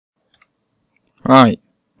Right,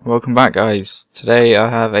 welcome back guys. Today I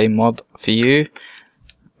have a mod for you,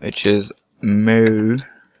 which is MoCreatures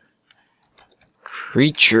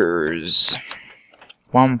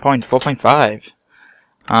 1.4.5.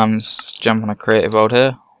 Let's jump on a creative world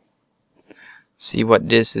here, see what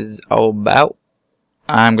this is all about.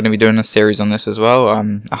 I'm going to be doing a series on this as well, a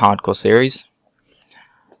hardcore series.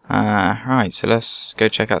 Right, so let's go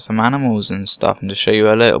check out some animals and stuff and just show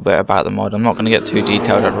you a little bit about the mod. I'm not going to get too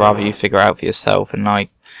detailed, I'd rather you figure out for yourself and like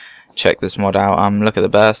check this mod out. Look at the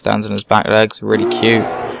bear, stands on his back legs, really cute.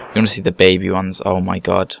 You want to see the baby ones, oh my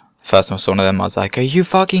god. First time I saw one of them I was like, are you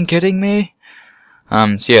fucking kidding me?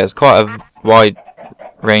 So yeah, it's quite a wide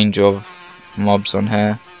range of mobs on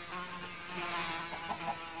here.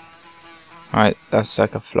 Right, that's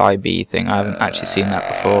like a fly bee thing, I haven't actually seen that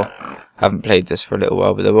before. I haven't played this for a little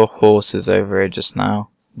while, but there were horses over here just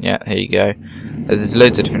now. Yeah, here you go. There's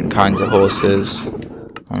loads of different kinds of horses.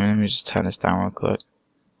 Let me just turn this down real quick.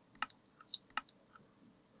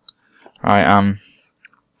 Right,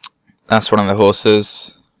 that's one of the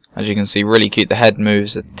horses. As you can see, really cute. The head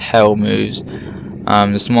moves, the tail moves.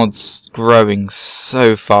 This mod's growing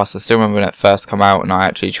so fast. I still remember when it first came out and I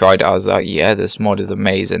actually tried it. I was like, yeah, this mod is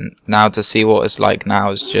amazing. Now to see what it's like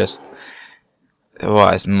now is just... oh,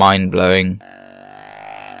 it's mind-blowing.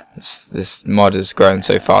 This mod is growing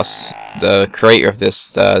so fast. The creator of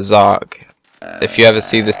this, Zark, if you ever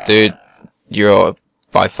see this dude, you're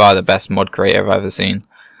by far the best mod creator I've ever seen.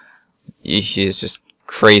 He is just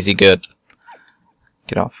crazy good.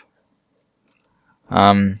 Get off.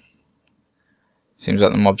 Seems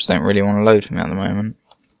like the mobs don't really want to load for me at the moment.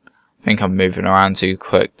 I think I'm moving around too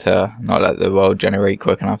quick to not let the world generate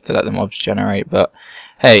quick enough to let the mobs generate, but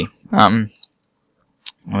hey, oh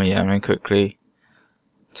yeah, I'm going to quickly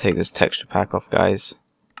take this texture pack off, guys.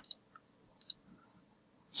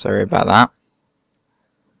 Sorry about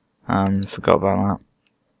that. Forgot about that.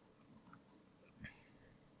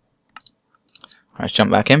 Let's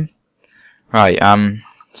jump back in. Right,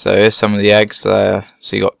 so here's some of the eggs there.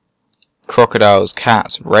 So you got crocodiles,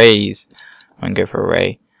 cats, rays. I can go for a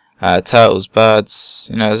ray. Turtles, birds.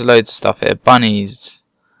 You know, there's loads of stuff here. Bunnies,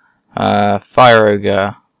 fire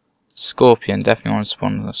ogre. Scorpion, definitely want to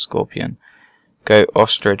spawn a scorpion. Goat,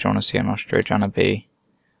 ostrich, I want to see an ostrich and a bee.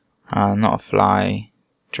 Not a fly.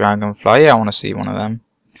 Dragonfly, yeah, I want to see one of them.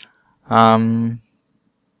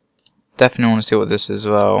 Definitely want to see what this is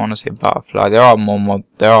as well. I want to see a butterfly. There are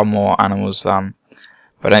more animals, but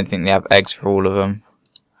I don't think they have eggs for all of them.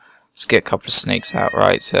 Let's get a couple of snakes out,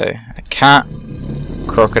 right? So a cat,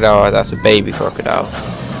 crocodile, that's a baby crocodile.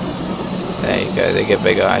 There you go, they get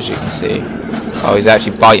bigger as you can see. Oh, he's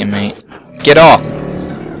actually biting me. Get off!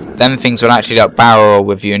 Them things will actually like barrel roll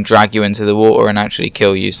with you and drag you into the water and actually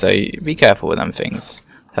kill you, so be careful with them things.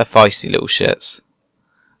 They're feisty little shits.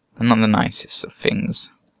 They're not the nicest of things.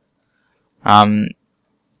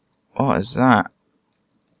 What is that?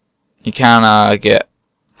 You can get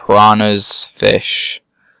piranhas, fish,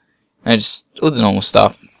 and just all the normal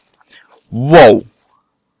stuff. Whoa!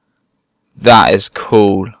 That is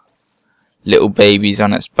cool. Little babies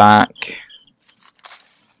on its back.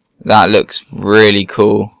 That looks really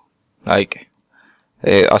cool. Like,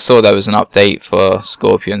 I saw there was an update for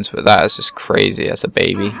scorpions, but that is just crazy. That's a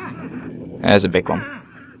baby. There's a big one.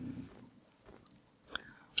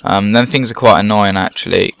 Them things are quite annoying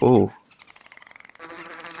actually. Ooh.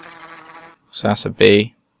 So that's a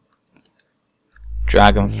bee.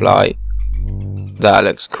 Dragonfly. That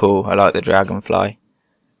looks cool. I like the dragonfly.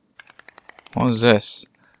 What is this?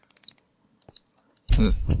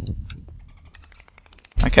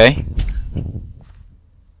 Okay.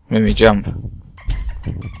 Made me jump.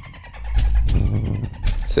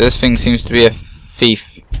 So this thing seems to be a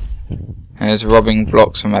thief and is robbing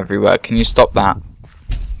blocks from everywhere. Can you stop that?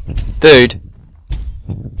 Dude!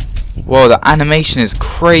 Whoa, the animation is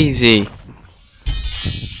crazy!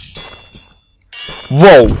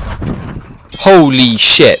 Whoa! Holy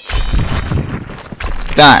shit!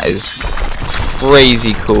 That is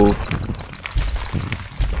crazy cool.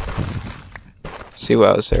 See what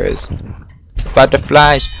else there is.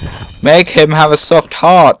 Butterflies! Make him have a soft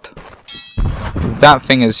heart! Because that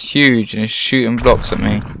thing is huge and is shooting blocks at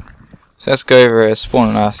me. So let's go over here,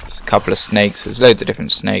 spawn us a couple of snakes. There's loads of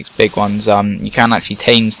different snakes, big ones. You can actually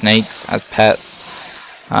tame snakes as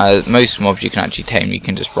pets. Most mobs you can actually tame, you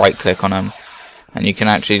can just right click on them. And you can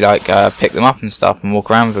actually like pick them up and stuff and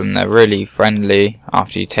walk around with them. They're really friendly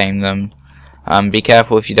after you tame them. Be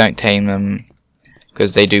careful if you don't tame them,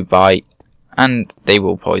 because they do bite. And they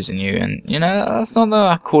will poison you, and you know that's not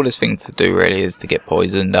the coolest thing to do really, is to get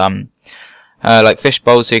poisoned. Like fish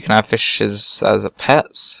bowls, so you can have fishes as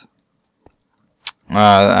pets.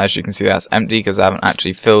 As you can see, that's empty because I haven't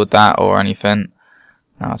actually filled that or anything.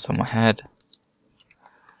 Now it's on my head.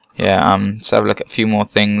 Yeah, let's have a look at a few more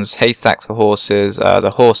things. Haystacks for horses,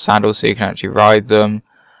 the horse saddle so you can actually ride them,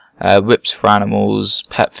 whips for animals,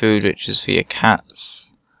 pet food which is for your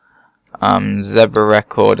cats, zebra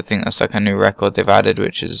record, I think that's like a new record they've added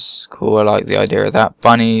which is cool, I like the idea of that.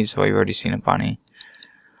 Bunnies, well you've already seen a bunny.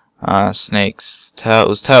 Snakes,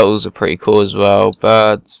 turtles are pretty cool as well,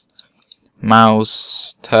 birds,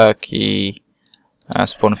 mouse, turkey,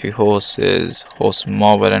 spawn a few horses, horse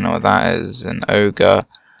mob, I don't know what that is, an ogre,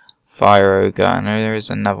 fire ogre, I know there is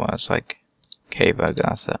another one, it's like cave ogre,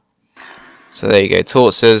 that's it. So there you go,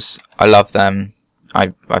 tortoises, I love them,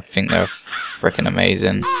 I think they're freaking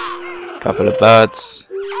amazing. Couple of birds,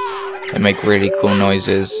 they make really cool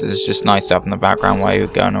noises, it's just nice to have in the background while you're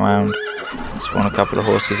going around. Spawn a couple of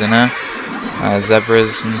horses in there,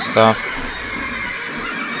 zebras and stuff.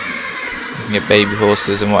 You can get baby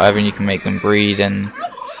horses and whatever, and you can make them breed, and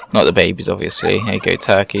not the babies obviously. Here you go,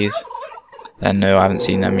 turkeys. No, I haven't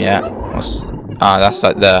seen them yet. That's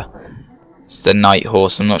like it's the night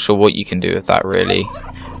horse. I'm not sure what you can do with that really.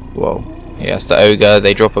 Whoa. Yeah, it's the ogre.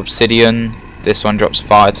 They drop obsidian. This one drops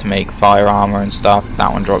fire to make fire armor and stuff.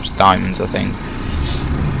 That one drops diamonds, I think.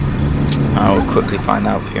 I will quickly find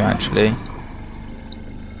out for you actually.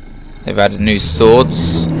 They've added new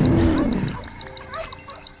swords.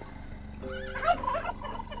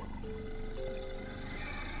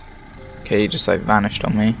 Okay, he just like vanished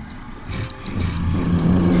on me.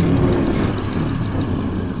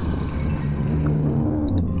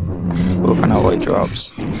 We'll find out what it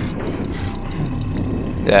drops.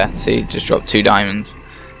 Yeah, see, just dropped 2 diamonds.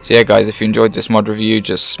 So yeah guys, if you enjoyed this mod review,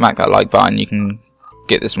 just smack that like button, you can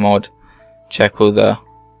get this mod. Check all the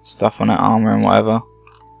stuff on it, armor and whatever.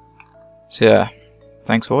 So yeah,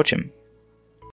 thanks for watching.